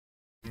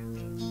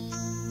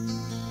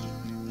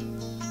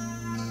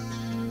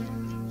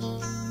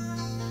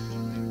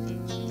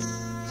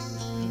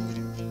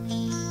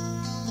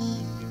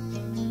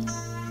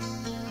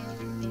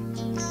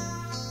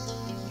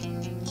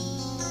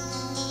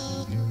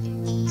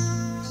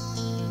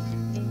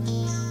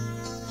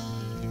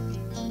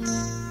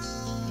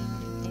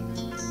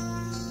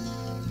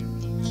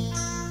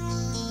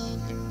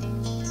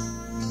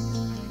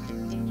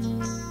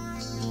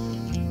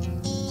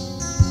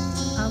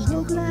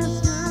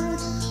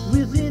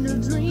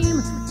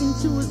dream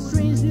into a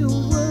strange new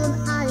world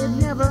I had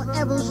never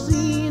ever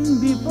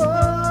seen before.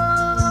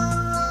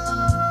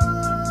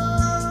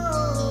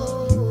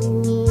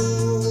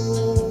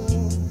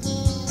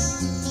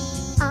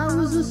 I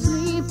was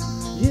asleep,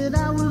 yet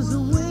I was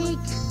awake,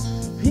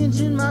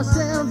 pinching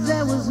myself,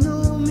 there was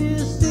no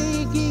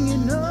mistaking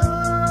it, no.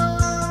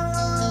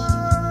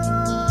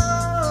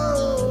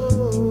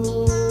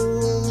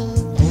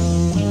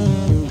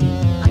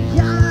 I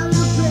got out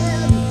of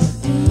bed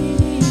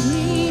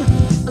immediately,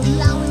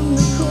 allowing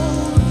the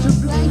cold to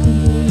blanket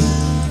me.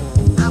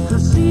 I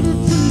proceeded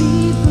to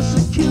leave for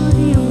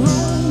security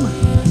room,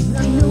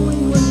 not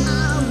knowing what I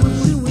would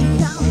soon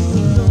encounter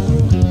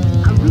alone.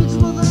 I reached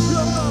for the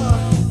door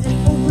and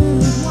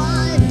opened it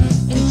wide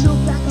and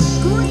choked back a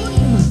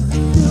scream,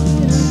 feeling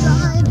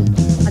inside.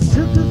 I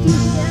took a few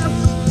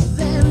steps,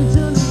 then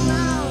turned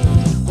around.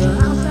 The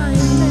house I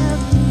had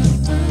left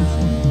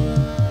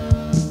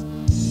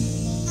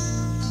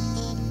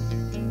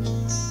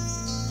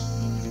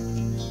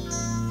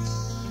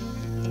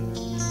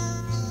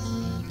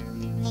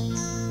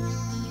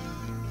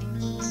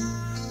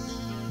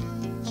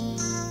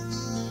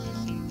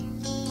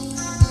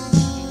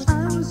I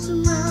was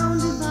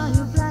surrounded by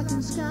a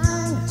blackened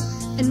sky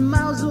and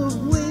miles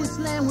of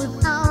wasteland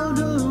without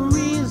a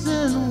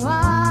reason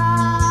why.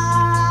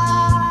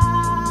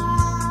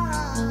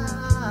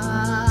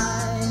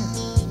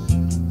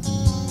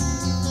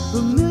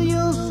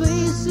 Familiar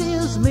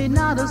faces made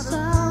not a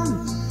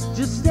sound,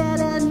 just stared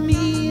at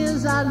me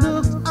as I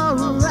looked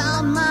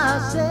around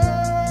myself.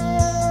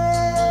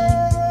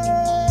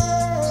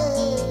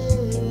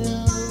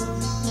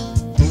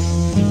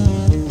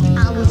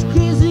 I was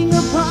gazing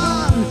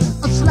upon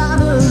a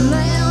slaughtered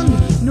land,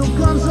 no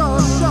guns or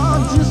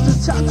swords, just a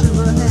touch of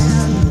a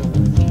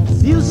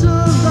hand. Few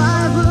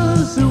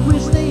survivors who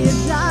wish they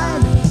had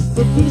died,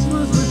 but peace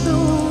was with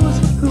those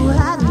who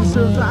hadn't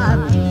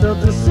survived. Felt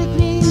the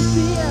sickening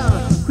fear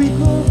creep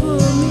over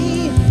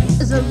me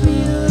as I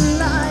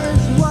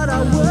realized what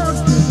our world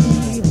could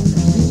be.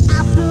 The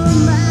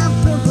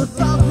aftermath of a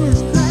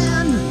thoughtless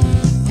plan,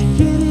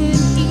 getting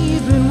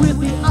even with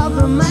the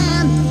other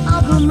man,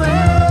 other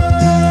man.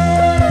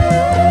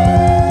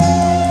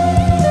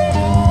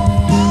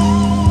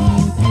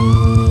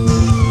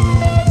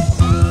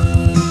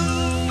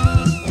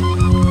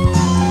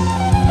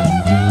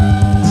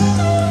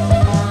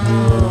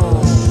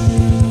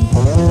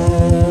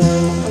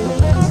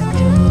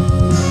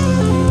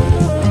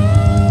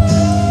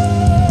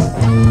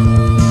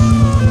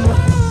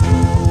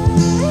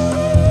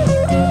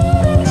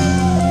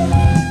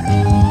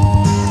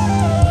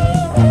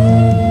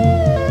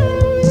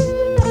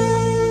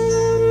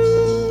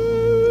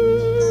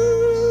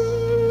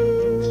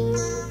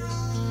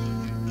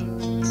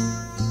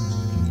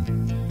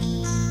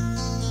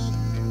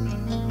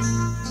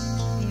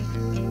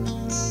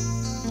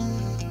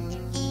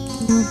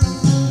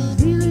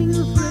 Feeling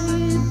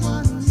afraid,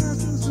 wanting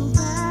nothing so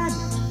bad,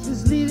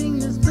 just leaving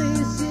this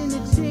place in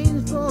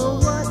exchange for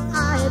what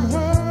I had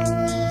had.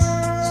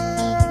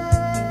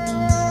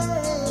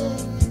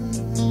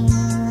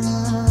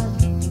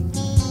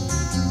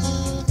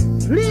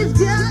 Please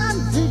God,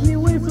 take me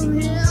away from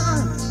here,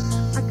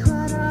 I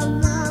cried out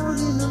loud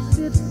in a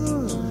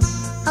fitful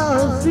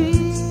of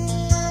fear.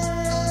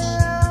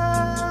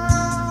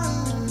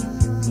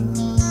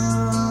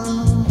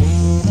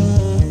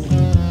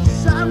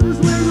 Sirens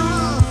went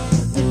off,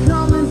 they're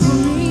coming for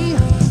me.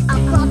 I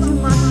thought to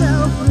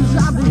myself as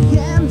I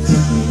began to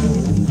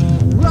flee,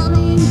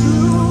 running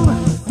through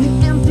the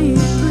empty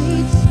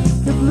streets,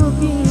 kept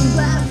looking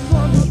back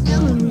for the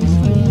enemy's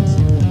fleet.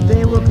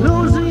 They were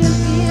closing